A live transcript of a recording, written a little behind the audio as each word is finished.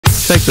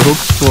shake the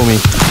hooks for me.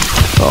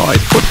 Oh,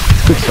 he's put a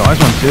good size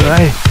one too,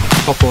 eh?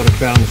 Top water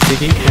trout on the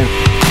sticky. And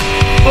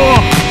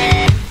oh!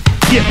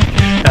 Yep!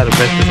 How the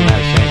best doesn't have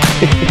a shake.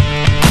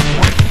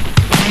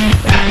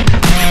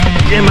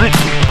 Yeah, mate.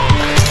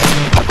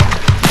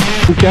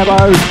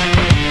 Camo!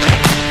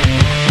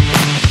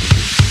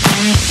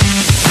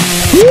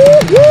 Woo!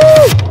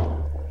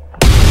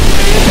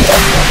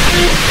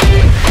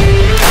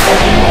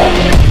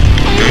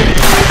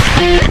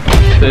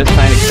 First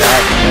painted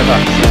tag ever.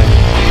 So.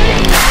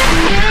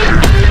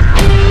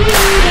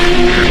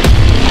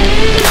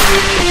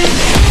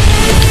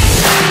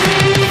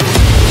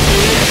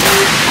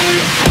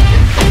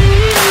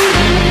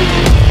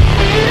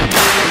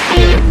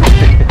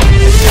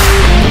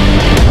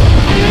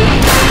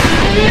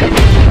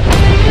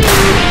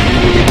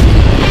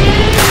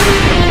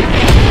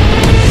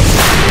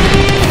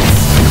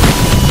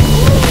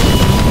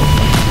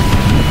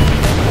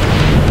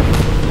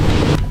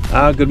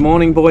 Good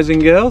morning, boys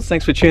and girls.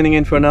 Thanks for tuning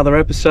in for another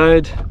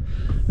episode.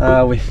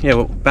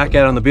 We're back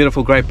out on the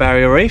beautiful Great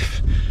Barrier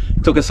Reef.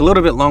 Took us a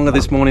little bit longer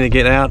this morning to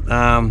get out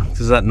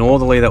because that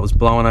northerly that was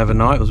blowing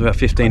overnight. It was about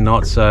 15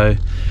 knots, so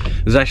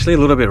it was actually a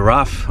little bit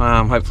rough.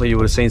 Hopefully you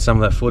would have seen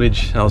some of that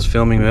footage I was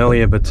filming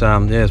earlier, but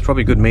yeah, it's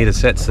probably good meter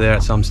sets there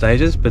at some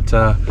stages. But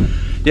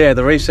yeah,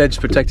 the reef's edge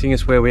protecting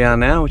us where we are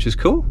now, which is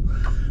cool.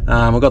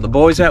 I've got the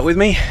boys out with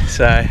me,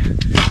 so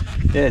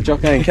yeah,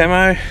 Jocko and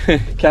Camo.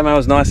 Camo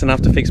was nice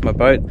enough to fix my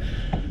boat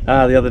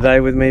the other day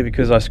with me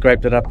because I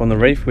scraped it up on the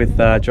reef with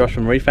Josh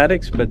from Reef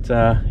Addicts. But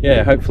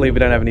yeah, hopefully we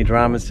don't have any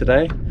dramas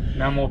today.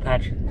 No more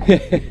patching.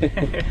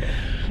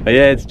 But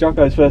yeah, it's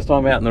Jocko's first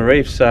time out on the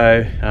reef,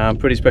 so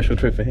pretty special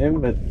trip for him.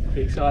 But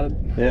pretty excited.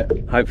 Yeah,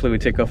 hopefully we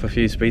tick off a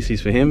few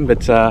species for him.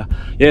 But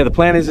yeah, the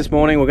plan is this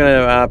morning we're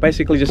going to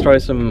basically just throw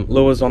some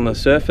lures on the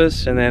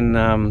surface and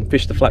then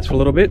fish the flats for a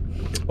little bit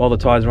while the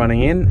tide's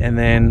running in, and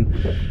then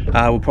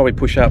we'll probably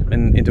push up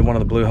into one of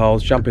the blue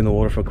holes, jump in the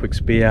water for a quick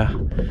spear,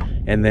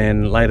 and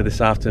then later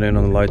this afternoon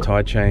on the low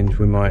tide change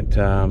we might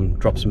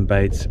drop some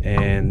baits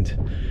and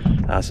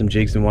some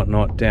jigs and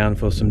whatnot down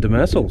for some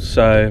demersals.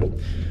 So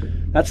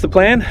that's the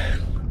plan.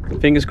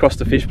 Fingers crossed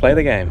the fish play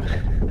the game.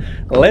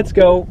 Let's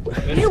go.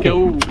 Let's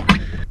go.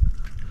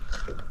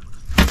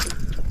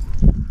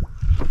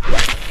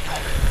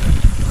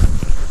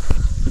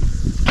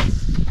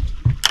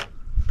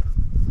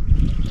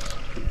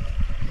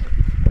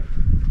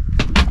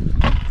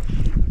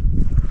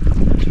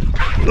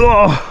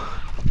 Oh.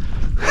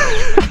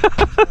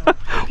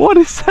 What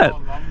is that?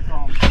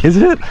 Is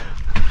it?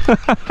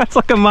 It's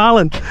like a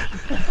marlin.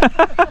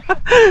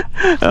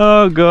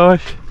 Oh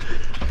gosh.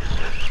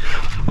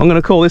 I'm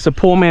gonna call this a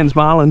poor man's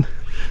marlin.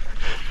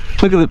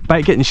 Look at the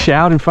bait getting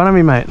showered in front of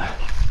me, mate.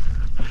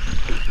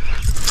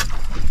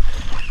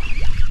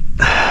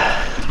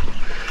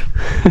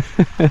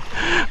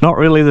 Not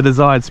really the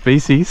desired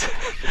species,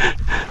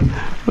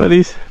 but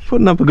he's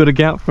putting up a good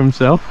account for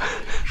himself.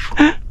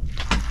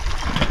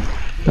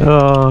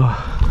 Oh,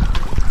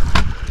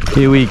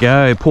 here we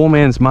go, poor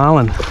man's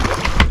marlin.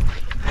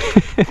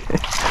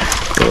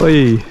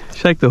 Oi,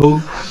 shake the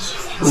hook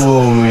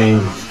for me.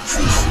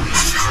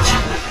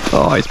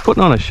 Oh, he's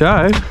putting on a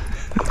show.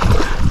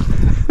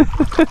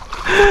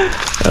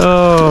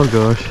 Oh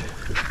gosh.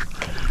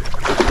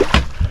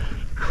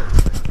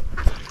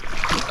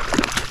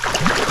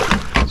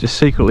 Just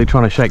secretly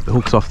trying to shake the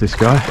hooks off this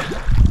guy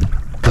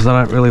because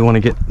I don't really want to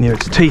get near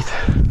its teeth.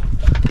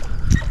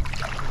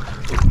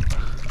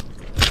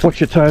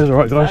 Watch your toes,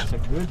 alright guys?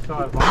 That's a good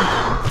size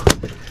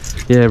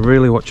one. Yeah,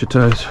 really watch your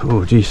toes.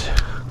 Oh jeez.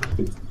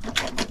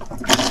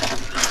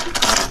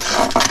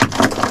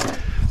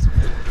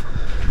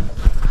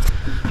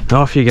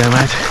 Off you go,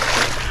 mate.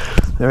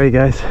 There he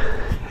goes.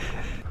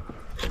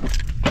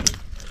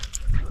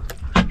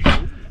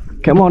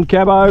 Come on,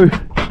 Camo.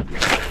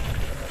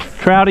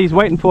 Trouty's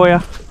waiting for you.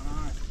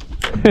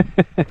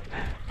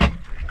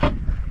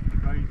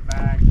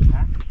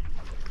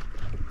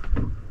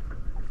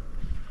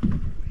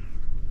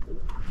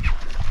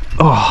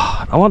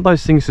 Oh, I want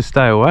those things to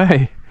stay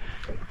away.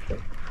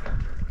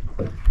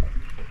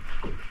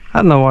 I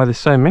don't know why there's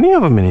so many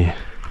of them in here.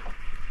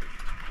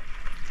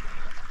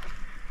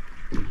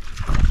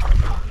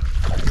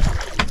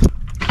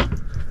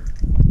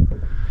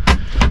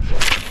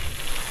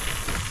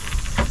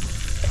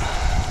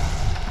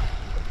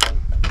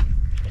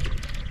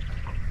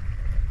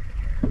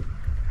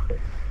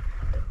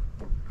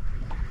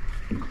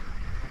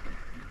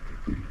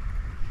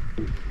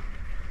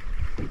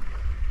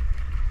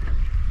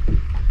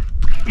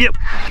 Yep.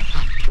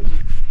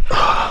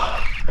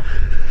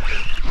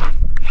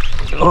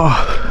 Oh,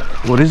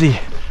 what is he?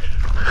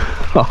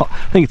 Oh,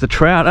 I think it's a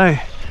trout, eh?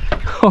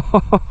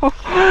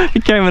 He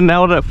came and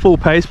nailed it at full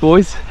pace,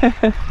 boys.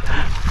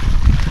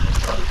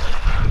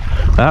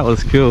 That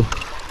was cool.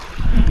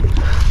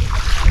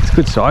 It's a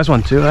good size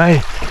one too,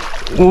 eh?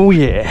 Oh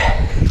yeah.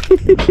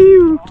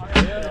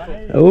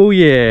 Oh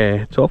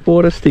yeah, top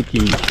water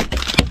sticky.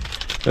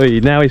 Oh,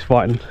 now he's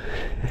fighting.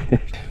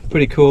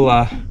 Pretty cool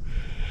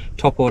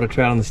top water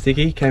trout on the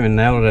sticky. Came and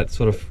nailed it at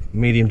sort of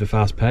medium to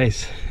fast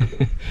pace.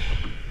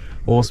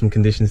 awesome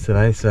conditions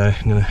today, so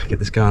I'm gonna get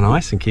this guy on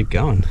ice and keep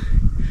going.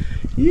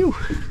 Ew.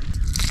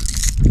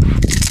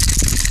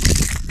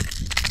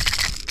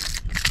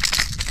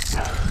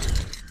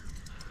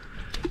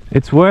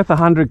 It's worth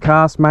 100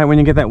 casts, mate, when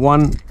you get that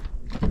one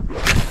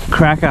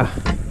cracker.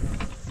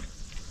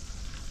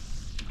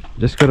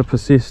 Just got to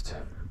persist.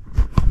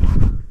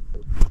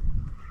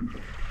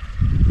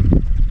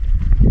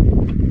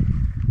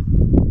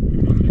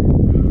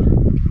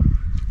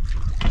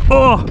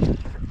 Oh!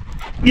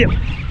 Yep.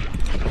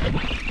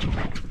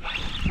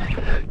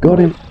 Got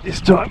him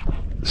this time.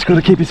 Just got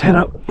to keep his head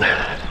up.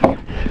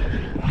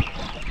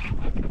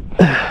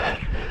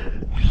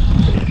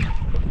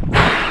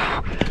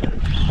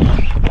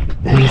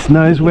 He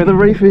knows where the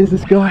reef is,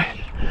 this guy.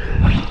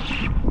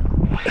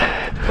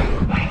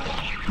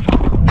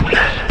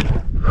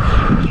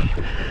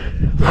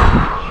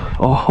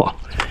 Oh,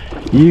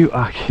 you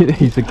are kidding.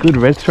 He's a good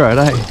red throat,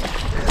 eh?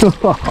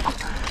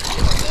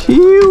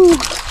 Phew.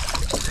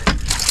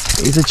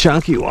 He's a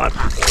chunky one.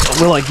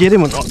 Will I get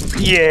him or not?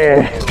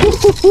 Yeah!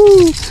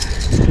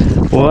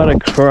 What a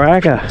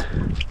cracker!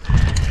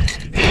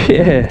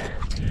 Yeah!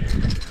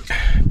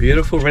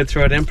 Beautiful red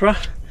throat emperor.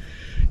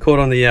 Caught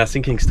on the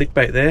sinking stick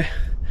bait there,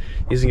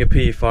 using a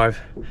PE5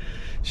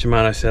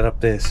 Shimano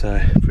setup there,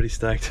 so pretty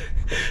stoked.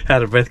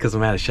 Out of breath because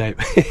I'm out of shape.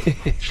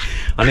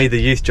 I need the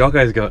youth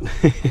Jocko's got.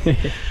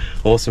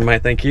 Awesome,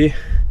 mate, thank you.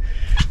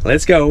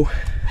 Let's go.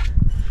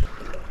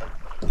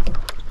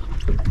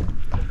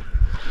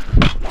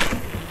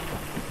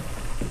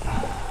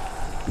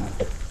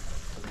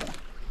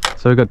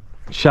 So we've got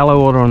shallow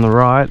water on the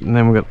right, and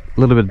then we've got a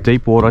little bit of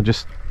deep water,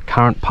 just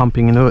current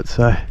pumping into it,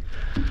 so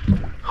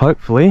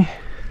hopefully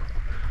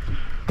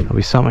there'll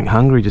be something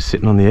hungry just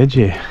sitting on the edge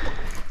here.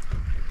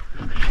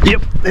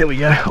 Yep, there we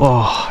go.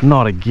 Oh,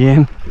 not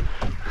again.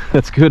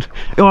 That's good.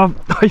 Oh,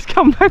 he's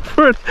come back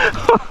for it.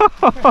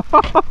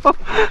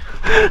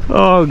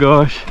 Oh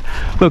gosh.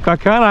 Look, I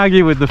can't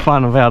argue with the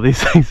fun of how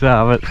these things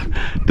are, but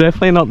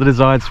definitely not the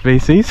desired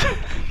species.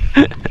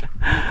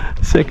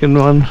 Second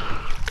one.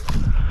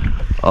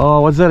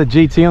 Oh, was that a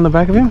GT on the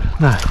back of him?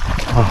 No.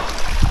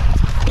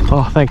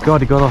 Oh, thank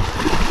God he got off.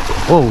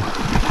 Whoa,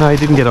 no, he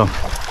didn't get off.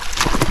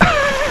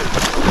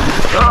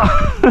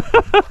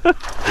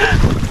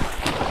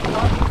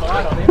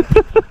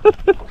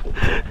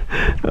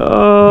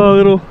 Oh,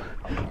 little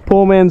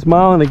poor man's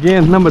marlin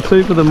again, number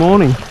 2 for the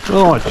morning.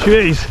 Oh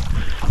jeez,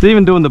 he's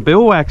even doing the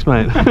bill wax,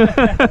 mate.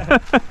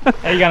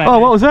 Are you gonna, oh,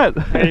 what was that?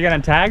 Are you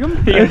gonna tag him?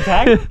 Are you gonna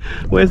tag him?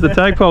 Where's the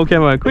tag pole,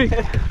 Camo? Quick!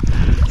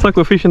 It's like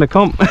we're fishing a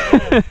comp.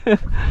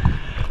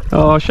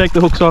 Oh, shake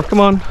the hooks off, come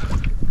on.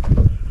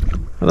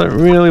 I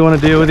don't really want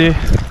to deal with you.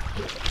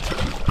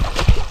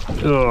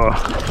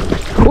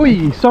 Oh.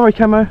 Oi, sorry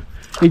Camo.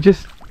 He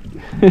just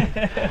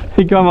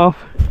he come off.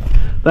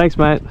 Thanks,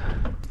 mate.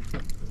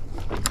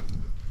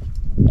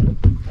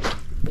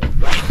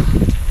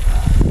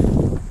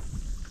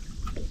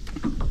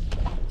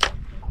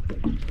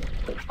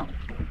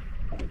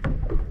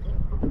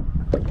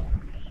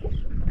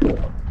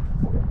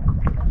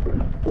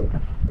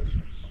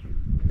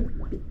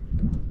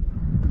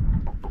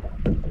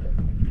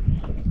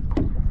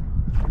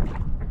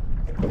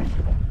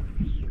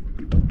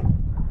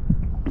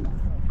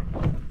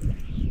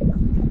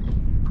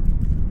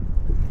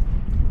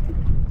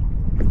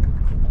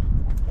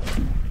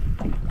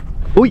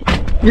 Oi,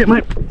 yeah,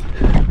 mate.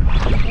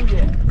 Oh,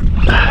 yeah.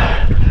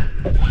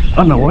 I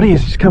don't know what he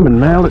is, just come and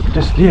nailed it.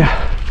 Just, yeah.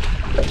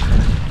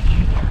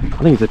 I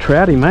think he's a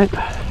troutie, mate.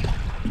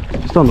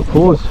 Just on the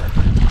paws.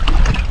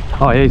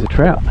 Oh, yeah, he's a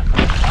trout.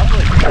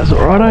 That's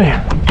alright,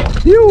 eh?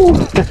 Yoo!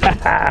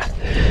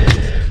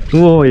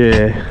 Oh,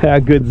 yeah. How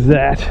good's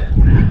that?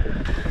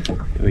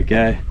 There we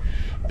go.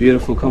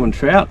 Beautiful common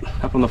trout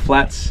up on the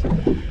flats.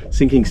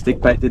 Sinking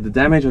stick bait did the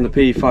damage on the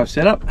PE5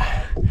 setup.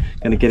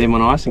 Gonna get him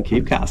on ice and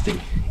keep casting.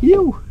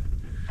 Yoo!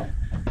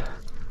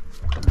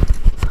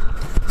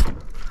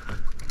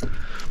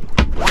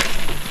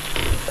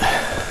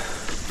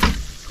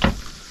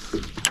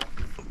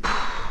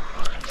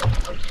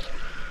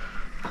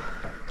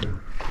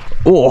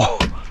 Oh!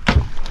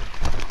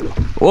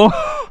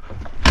 Oh!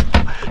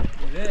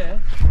 You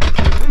there?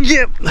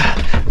 Yep!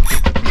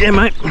 Yeah,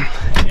 mate.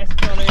 Yes,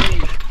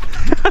 Johnny.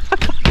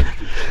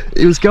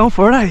 He was going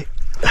for it, eh?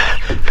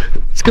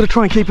 Just gotta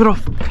try and keep it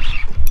off.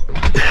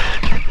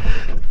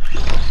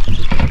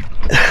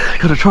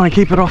 Gotta try and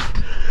keep it off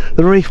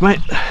the reef, mate.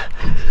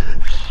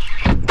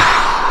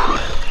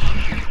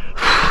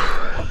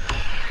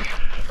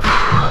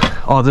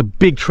 Oh, there's a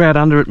big trout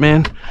under it,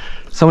 man.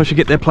 Someone should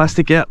get their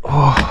plastic out.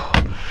 Oh.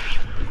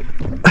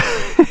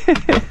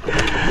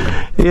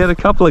 He had a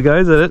couple of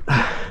goes at it.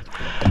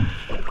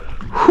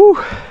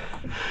 Whew.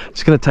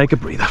 Just gonna take a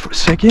breather for a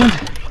second.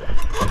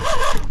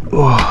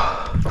 Oh.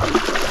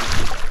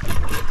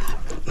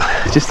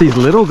 Just these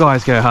little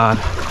guys go hard.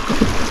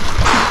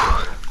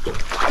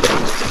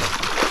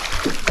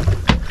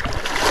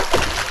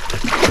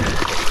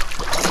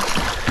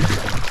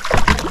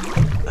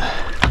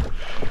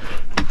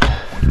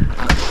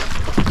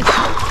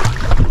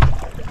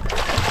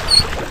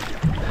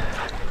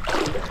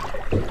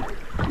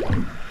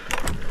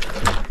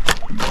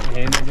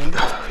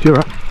 You're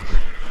right.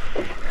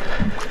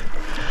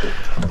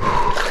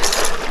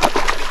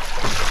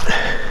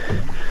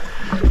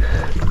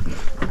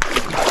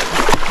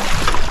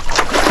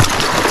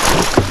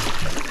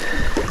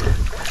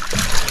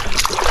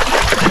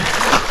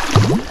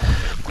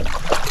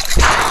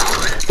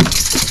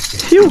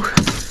 Phew.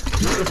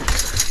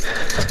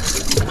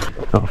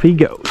 Off he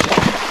goes.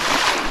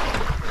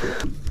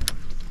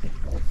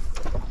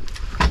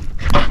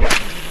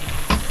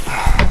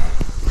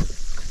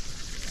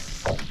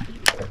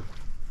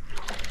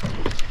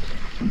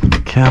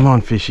 Come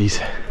on,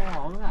 fishies.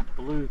 Oh, look at that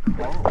blue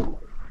coral.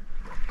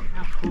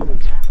 How cool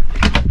is that?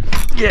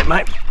 Yeah,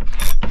 mate.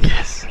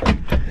 Yes.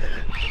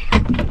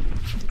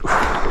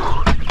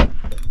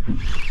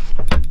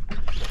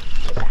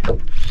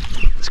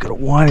 It's got a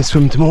whiny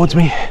swim towards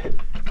me.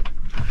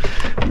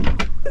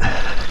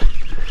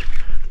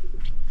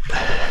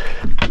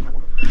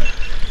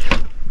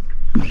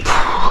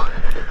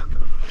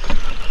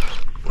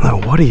 No,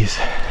 what is?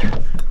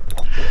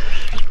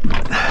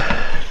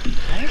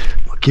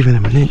 Not giving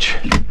him an inch.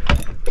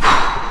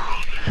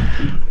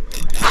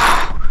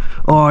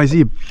 Oh, is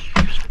he?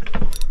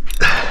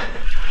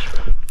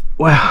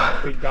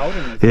 Wow. Big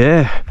golden.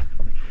 Yeah.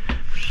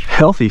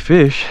 Healthy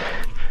fish.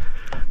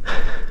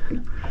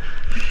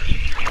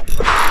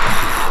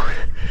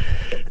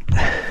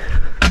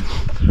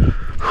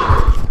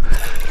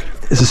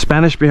 There's a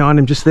Spanish behind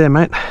him just there,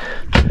 mate.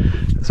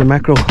 There's a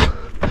mackerel.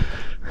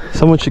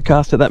 Someone should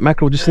cast at that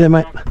mackerel just there,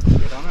 mate.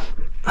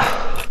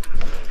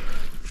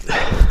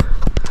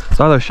 It's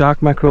either a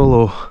shark mackerel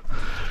or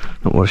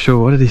not quite sure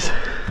what it is.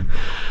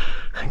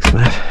 Thanks,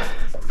 mate.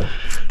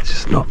 It's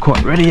just not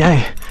quite ready,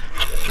 eh?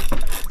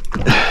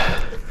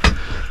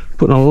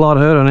 Putting a lot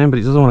of hurt on him, but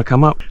he doesn't want to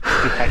come up.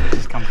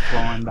 Just come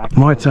flying back.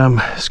 Might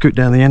scoot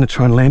down the end and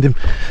try and land him.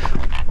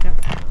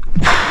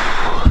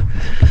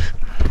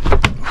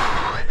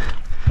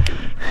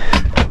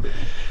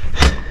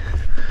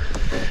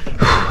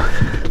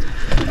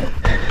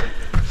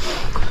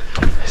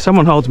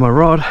 Someone holds my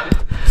rod,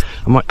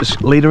 I might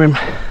just leader him.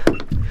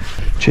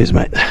 Cheers,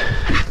 mate.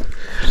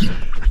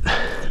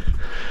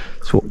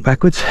 Let's walk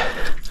backwards.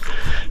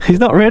 He's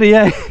not ready,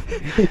 eh?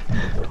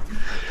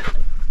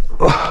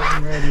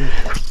 Ready.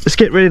 Just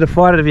get ready to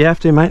fight it if you have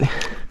to, mate.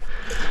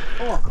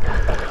 Oh.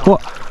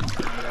 What?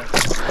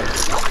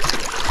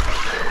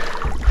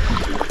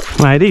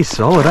 Mate, he's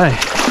solid, eh?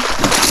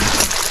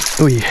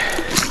 Oh yeah,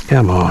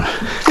 come on.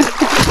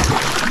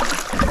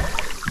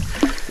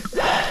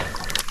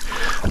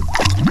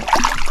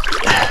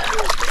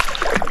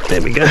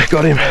 There we go,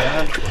 got him.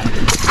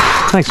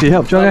 Thanks for your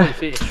help, Jocko.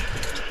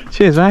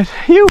 Cheers, mate.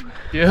 You.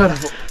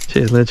 Beautiful.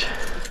 Cheers, Ledge.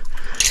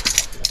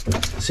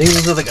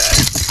 Singles of the go.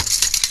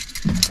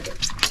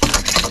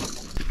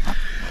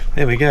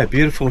 There we go,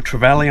 beautiful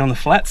trevally on the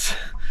flats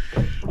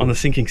on the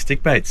sinking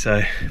stick bait,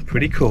 so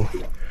pretty cool.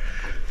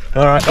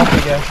 Alright, off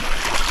we go.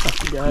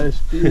 Off he goes.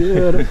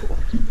 Beautiful.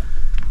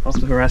 Off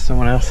to harass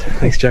someone else.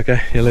 Thanks, Jocko,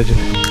 you're a legend.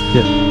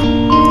 Yep.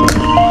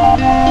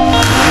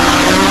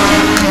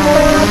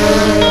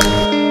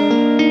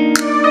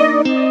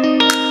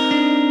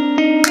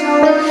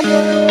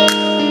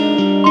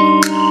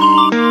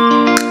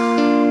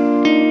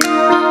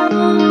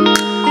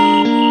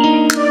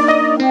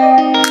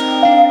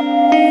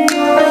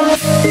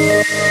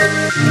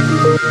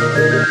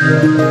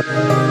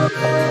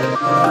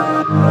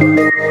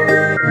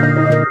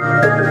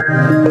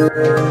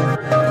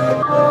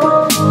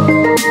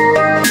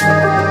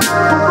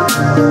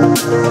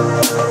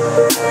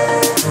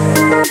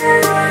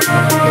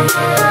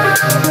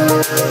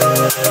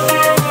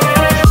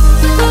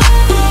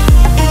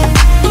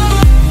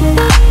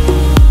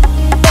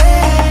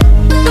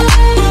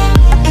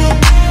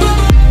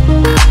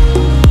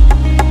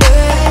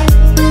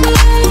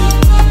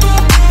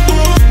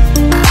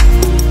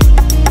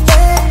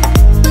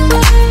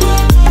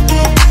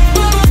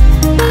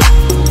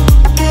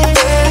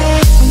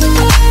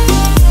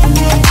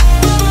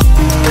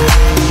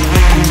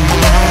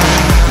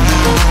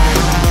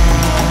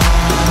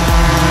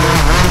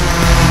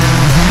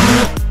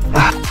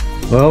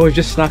 Well, we've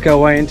just snuck our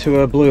way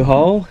into a blue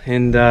hole,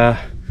 and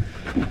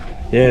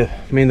yeah,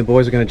 me and the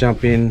boys are going to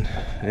jump in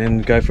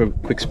and go for a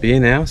quick spear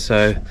now.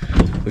 So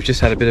we've just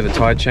had a bit of a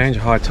tide change,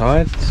 a high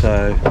tide,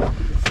 so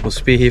we'll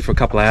spear here for a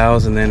couple of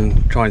hours and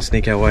then try and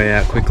sneak our way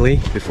out quickly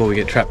before we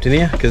get trapped in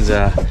here, because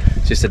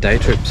it's just a day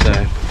trip. So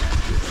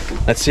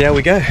let's see how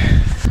we go.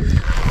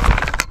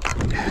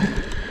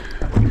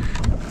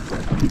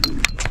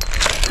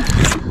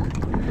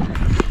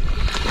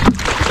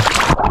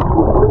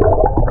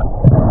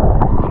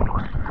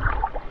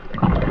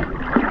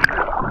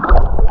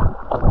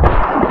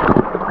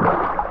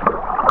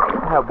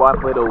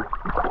 One little,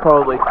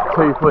 probably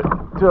 2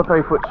 or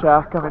 3 foot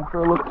shark coming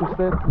for a look just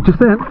then. Just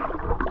then?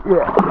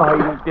 Yeah.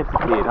 Oh, he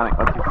disappeared. I think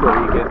I just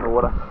saw you get in the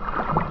water.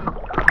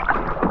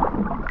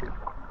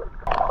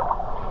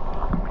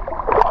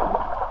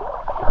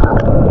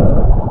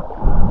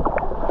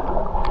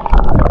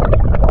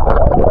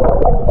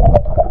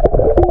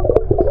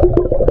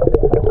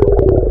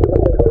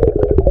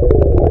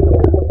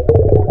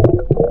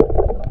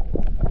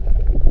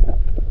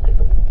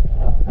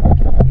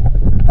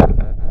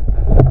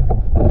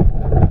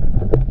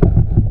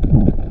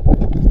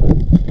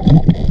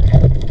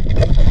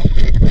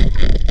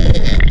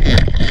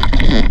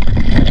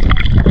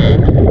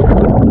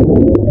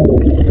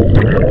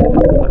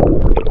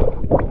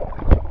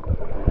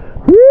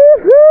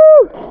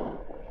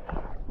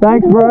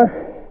 Thanks, bro.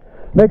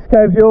 Next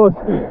cave's yours.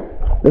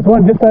 There's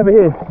one just over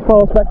here.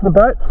 Follow us back to the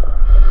boat.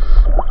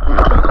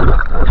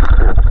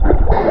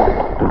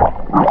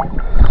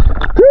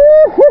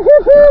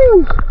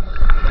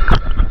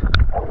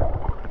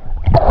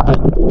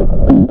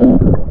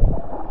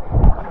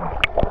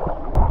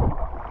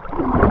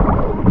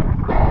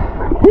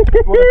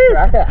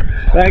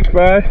 Thanks,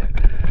 bro.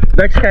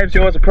 Next cave's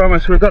yours, I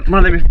promise. We've got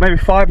maybe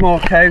 5 more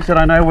caves that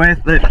I know where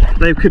that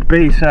they could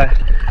be, so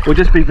we'll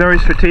just be very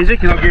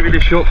strategic and I'll give you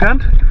this shortcut.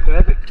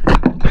 Perfect.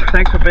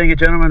 Thanks for being a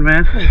gentleman,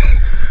 man.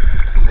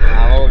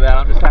 I'm all about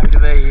it. I'm just happy to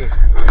be here.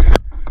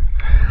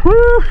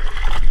 Woo!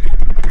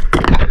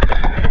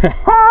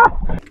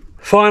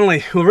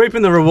 Finally, we're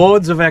reaping the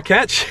rewards of our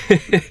catch.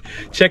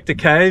 Checked the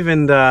cave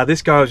and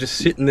this guy was just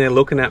sitting there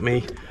looking at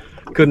me.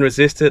 Couldn't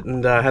resist it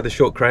and had the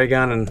short cray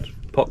gun and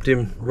popped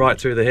him right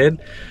through the head.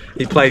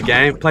 He played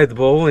the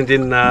ball and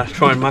didn't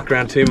try and muck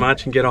around too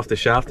much and get off the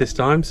shaft this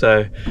time,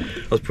 so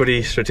I was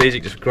pretty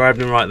strategic, just grabbed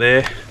him right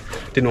there.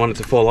 Didn't want it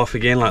to fall off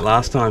again like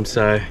last time,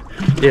 so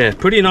yeah,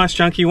 pretty nice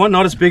chunky one.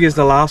 Not as big as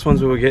the last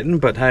ones we were getting,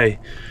 but hey,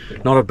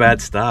 not a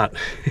bad start.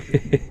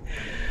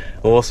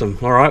 Awesome.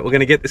 All right, we're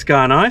gonna get this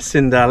guy on ice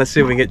and let's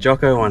see if we can get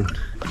Jocko one.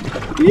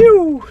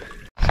 Yoo!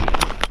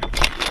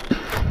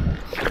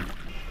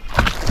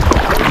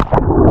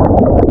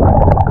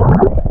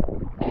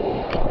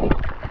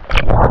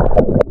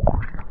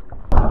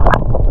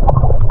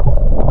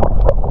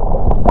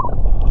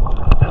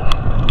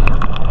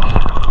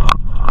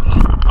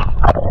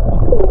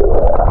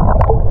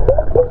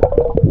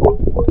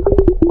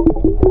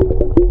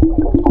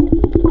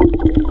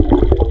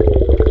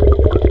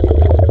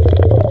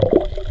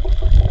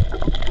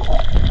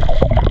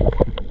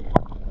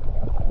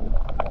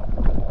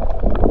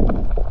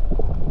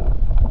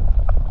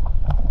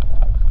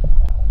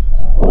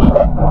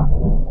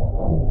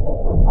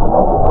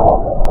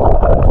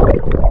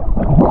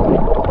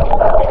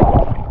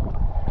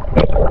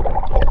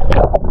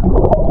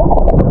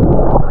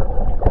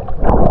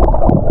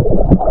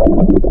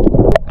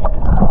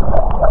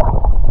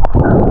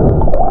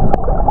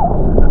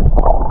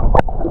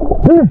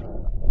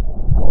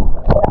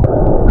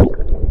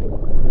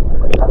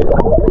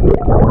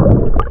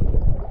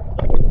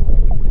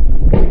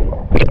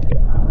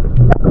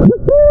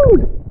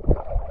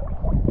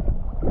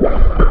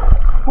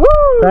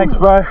 Thanks,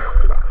 bro.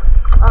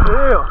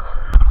 Unreal.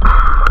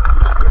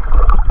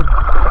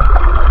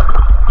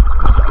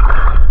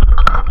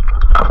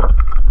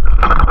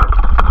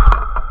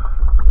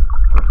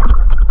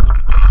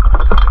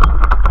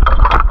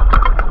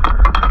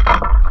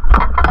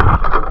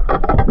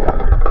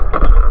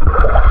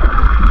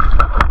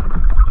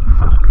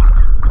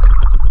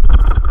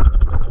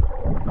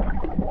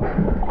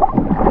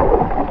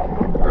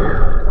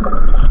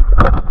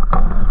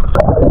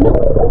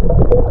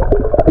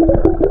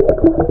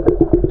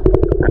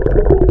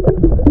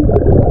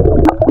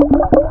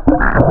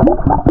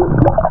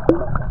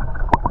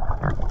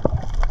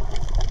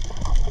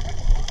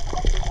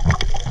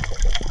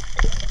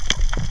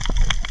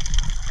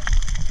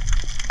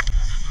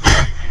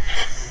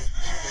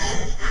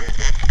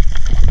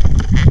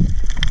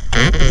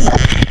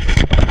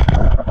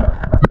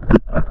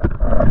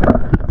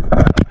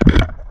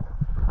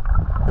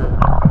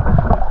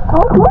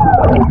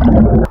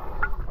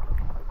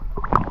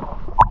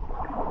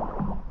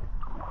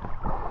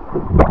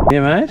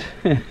 Yeah,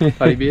 mate.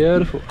 Bloody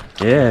beautiful.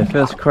 Yeah,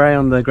 first cray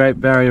on the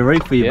Great Barrier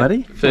Reef for you, Yep,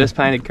 buddy. First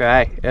painted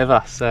cray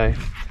ever, so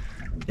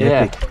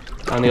yeah.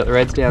 Epic. Only got the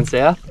reds down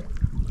south.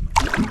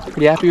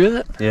 Pretty happy with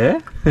it. Yeah?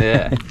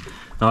 Yeah.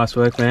 Nice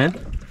work, man.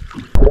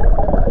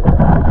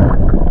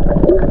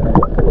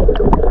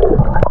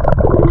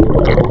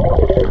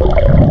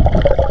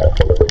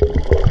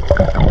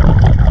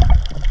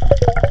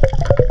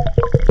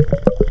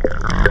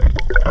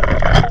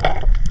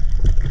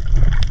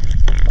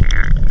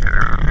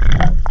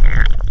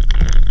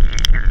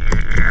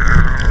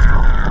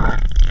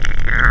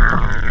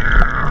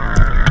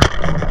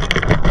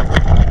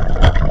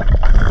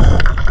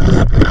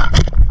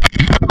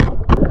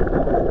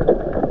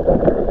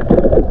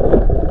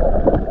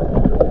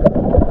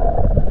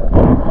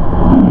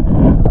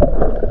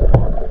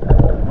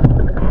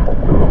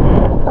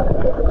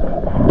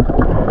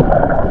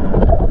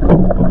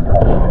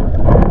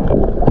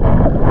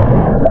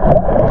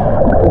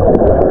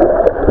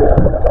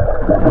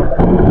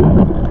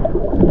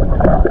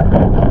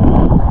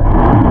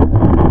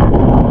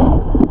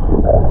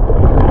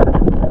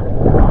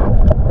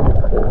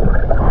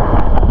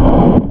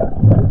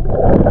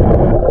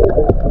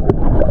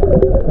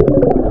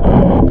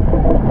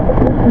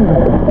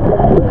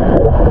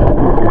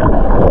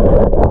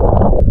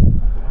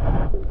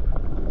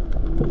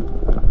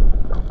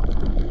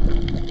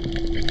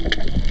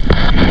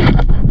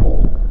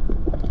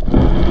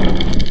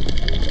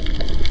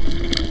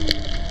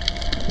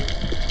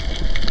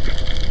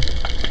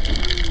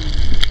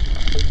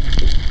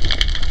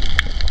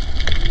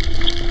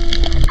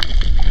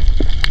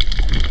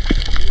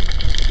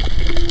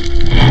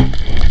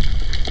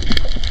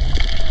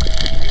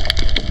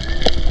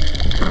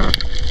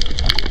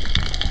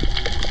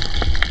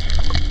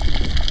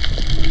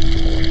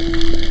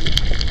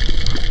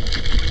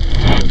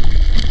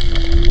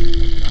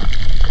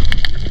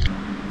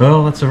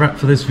 Well, that's a wrap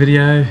for this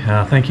video.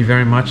 Thank you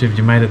very much if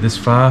you made it this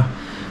far.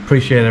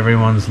 Appreciate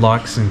everyone's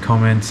likes and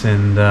comments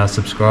and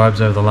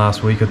subscribes over the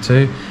last week or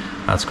two.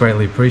 It's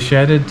greatly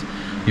appreciated.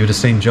 You would have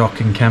seen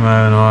Jock and Camo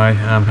and I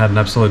had an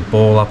absolute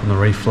ball up on the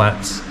reef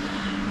flats,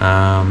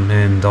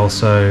 and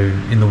also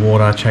in the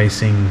water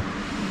chasing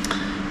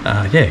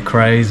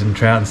crays and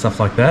trout and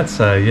stuff like that.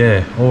 So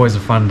yeah, always a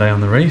fun day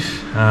on the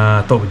reef.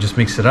 I thought we'd just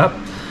mix it up.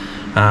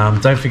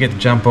 Don't forget to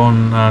jump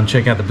on,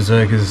 check out the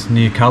Berserker's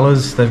new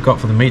colours they've got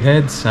for the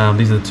meatheads.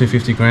 These are the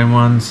 250 gram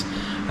ones.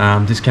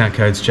 Discount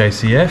code's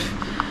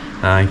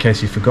JCF. In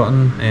case you've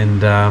forgotten,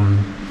 and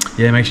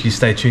yeah, make sure you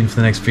stay tuned for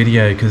the next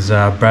video, because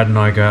Brad and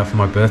I go out for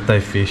my birthday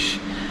fish,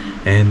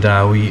 and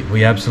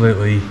we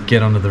absolutely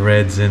get onto the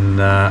reds and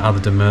other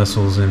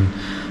demersals, and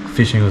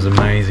fishing was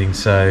amazing.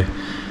 So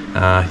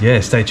yeah,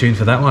 stay tuned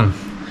for that one.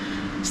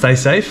 Stay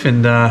safe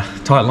and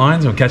tight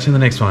lines, and we'll catch you in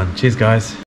the next one. Cheers guys.